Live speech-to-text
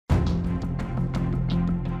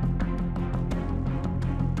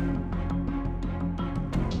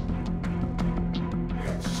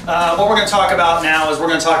What we're going to talk about now is we're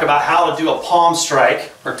going to talk about how to do a palm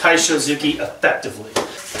strike or Taisho Zuki effectively.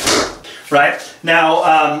 Right?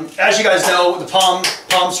 Now, as you guys know, the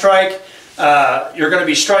palm strike, you're going to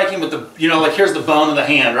be striking with the, you know, like here's the bone of the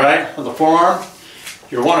hand, right? Of the forearm.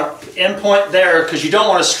 You want to endpoint there because you don't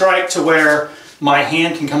want to strike to where my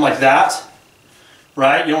hand can come like that,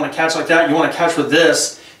 right? You don't want to catch like that. You want to catch with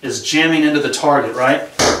this is jamming into the target, right?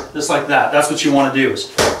 Just like that. That's what you want to do,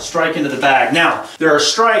 is strike into the bag. Now, there are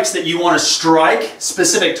strikes that you want to strike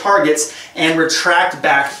specific targets and retract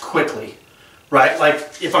back quickly, right? Like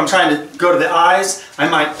if I'm trying to go to the eyes, I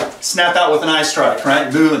might snap out with an eye strike,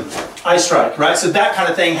 right? Boom, eye strike, right? So that kind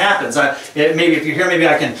of thing happens. Maybe if you're here, maybe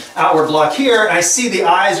I can outward block here, and I see the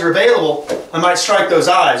eyes are available, I might strike those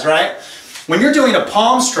eyes, right? When you're doing a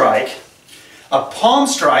palm strike or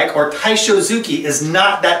Taisho Zuki is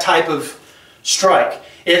not that type of strike.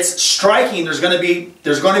 It's striking, there's going to be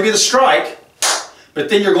the strike, but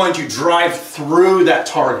then you're going to drive through that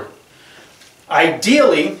target.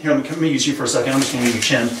 Ideally, here, let me use you for a second, I'm just going to use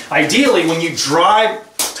your chin. Ideally, when you drive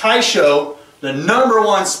Taisho, the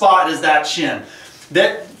 #1 spot is that chin.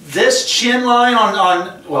 This chin line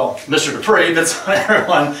on well, Mr. Dupree, that's on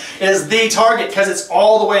everyone, is the target because it's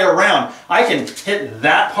all the way around. I can hit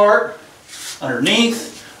that part,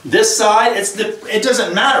 underneath, this side, it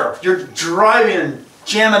doesn't matter. You're driving,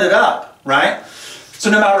 jamming it up, right? So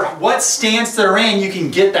no matter what stance they're in, you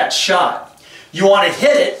can get that shot. You want to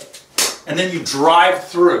hit it, and then you drive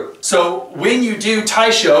through. So when you do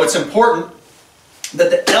Taisho, it's important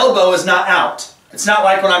that the elbow is not out. It's not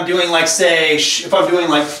like when I'm doing, like, say, if I'm doing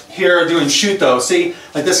like here, doing Shuto, see?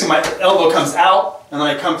 Like this, my elbow comes out, and then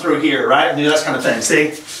I come through here, right? And do that kind of thing,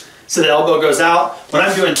 see? So the elbow goes out. When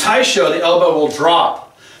I'm doing Taisho, the elbow will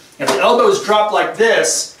drop. If the elbow is dropped like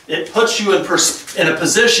this, it puts you in a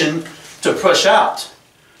position to push out,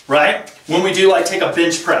 right? When we do, like, take a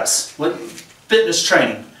bench press, fitness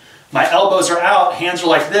training, my elbows are out, hands are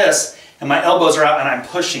like this, and my elbows are out, and I'm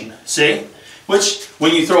pushing, see? Which,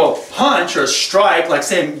 when you throw a punch or a strike, like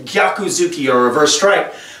say Gyaku Zuki or a reverse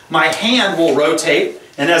strike, my hand will rotate,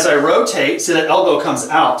 and as I rotate, see that elbow comes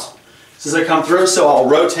out. So as I come through, so I'll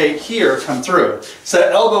rotate here, come through. So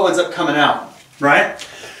that elbow ends up coming out, right?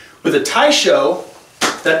 With a Taisho,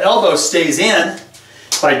 that elbow stays in.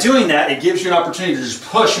 By doing that, it gives you an opportunity to just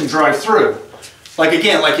push and drive through. Like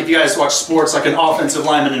again, like if you guys watch sports, like an offensive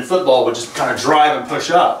lineman in football would just kind of drive and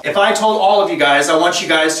push up. If I told all of you guys, I want you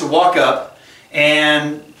guys to walk up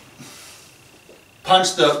and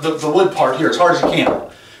punch the wood part here as hard as you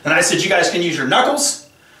can. And I said you guys can use your knuckles,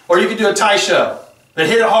 or you can do a Taisho, but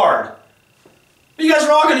hit it hard. But you guys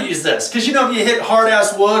are all going to use this, because you know if you hit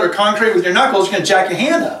hard-ass wood or concrete with your knuckles, you're going to jack your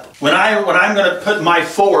hand up. When I'm going to put my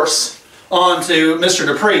force onto Mr.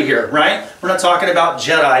 Dupree here, right? We're not talking about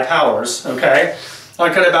Jedi powers, okay?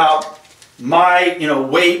 I'm talking about my,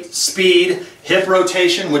 weight, speed, hip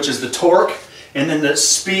rotation, which is the torque, and then the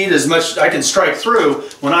speed as much I can strike through.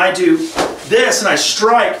 When I do this and I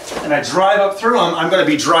strike and I drive up through them, I'm going to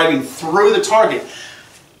be driving through the target.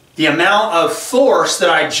 The amount of force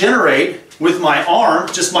that I generate with my arm,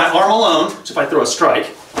 just my arm alone, so if I throw a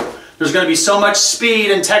strike, there's going to be so much speed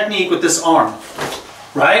and technique with this arm,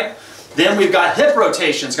 right? Then we've got hip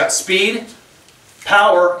rotation. It's got speed,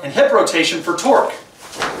 power, and hip rotation for torque.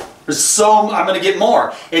 I'm going to get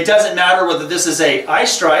more. It doesn't matter whether this is a eye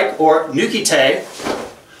strike or Nukite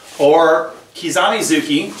or Kizami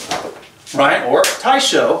Zuki, right, or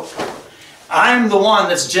Taisho. I'm the one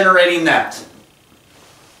that's generating that.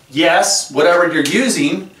 Yes, whatever you're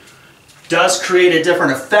using does create a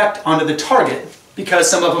different effect onto the target because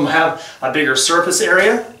some of them have a bigger surface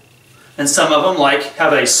area and some of them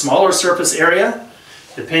have a smaller surface area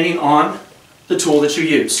depending on the tool that you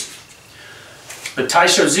use. But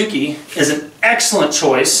Taisho Zuki is an excellent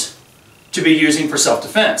choice to be using for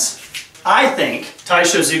self-defense. I think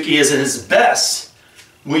Taisho Zuki is at his best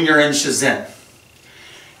when you're in Shizen.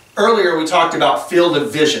 Earlier we talked about field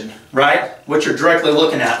of vision, right? What you're directly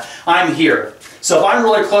looking at. I'm here. So if I'm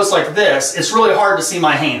really close like this, it's really hard to see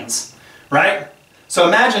my hands, right? So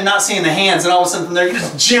imagine not seeing the hands and all of a sudden from there you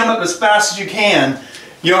just jam up as fast as you can.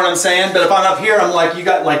 You know what I'm saying? But if I'm up here, I'm like, you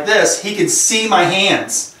got like this, he can see my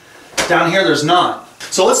hands. Down here, there's none.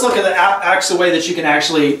 So let's look at the actual way that you can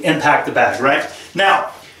actually impact the bag, right?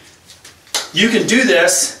 Now, you can do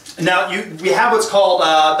this. Now, we have what's called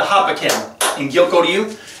the Happa-Ken in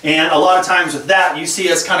Gyokoryu, and a lot of times with that, you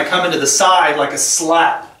see us kind of coming to the side like a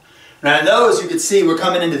slap. Now, in those, you can see we're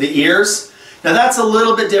coming into the ears. Now, that's a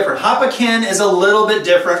little bit different. Happa-Ken is a little bit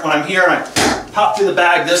different. When I'm here and I pop through the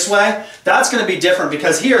bag this way, that's going to be different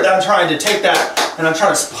because here, I'm trying to take that and I'm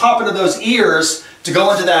trying to pop into those ears to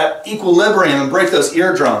go into that equilibrium and break those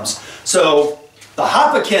eardrums. So the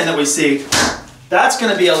Happa-Ken that we see, that's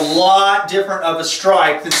going to be a lot different of a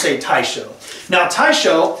strike than, say, Taisho. Now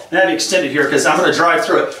Taisho, and I have you extended here because I'm going to drive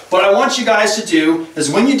through it. What I want you guys to do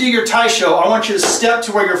is when you do your Taisho, I want you to step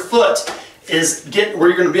to where your foot is, where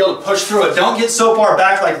you're going to be able to push through it. Don't get so far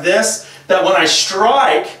back like this that when I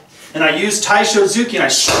strike, and I use Taisho Zuki and I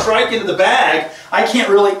strike into the bag, I can't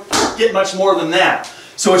really get much more than that.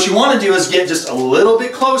 So what you want to do is get just a little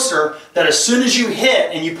bit closer, that as soon as you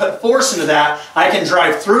hit and you put force into that, I can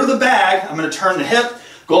drive through the bag. I'm going to turn the hip,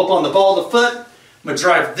 go up on the ball of the foot. I'm going to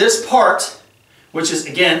drive this part, which is,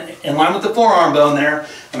 again, in line with the forearm bone there.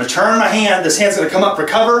 I'm going to turn my hand. This hand's going to come up for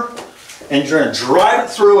cover, and you're going to drive it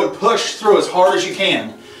through and push through as hard as you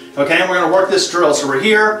can. Okay, and we're going to work this drill. So we're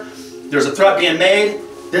here. There's a threat being made.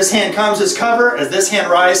 This hand comes as cover as this hand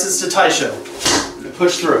rises to Taisho.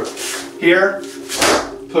 Push through. Here,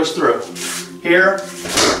 push through. Here,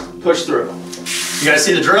 push through. You guys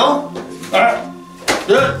see the drill? All right,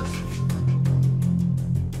 good.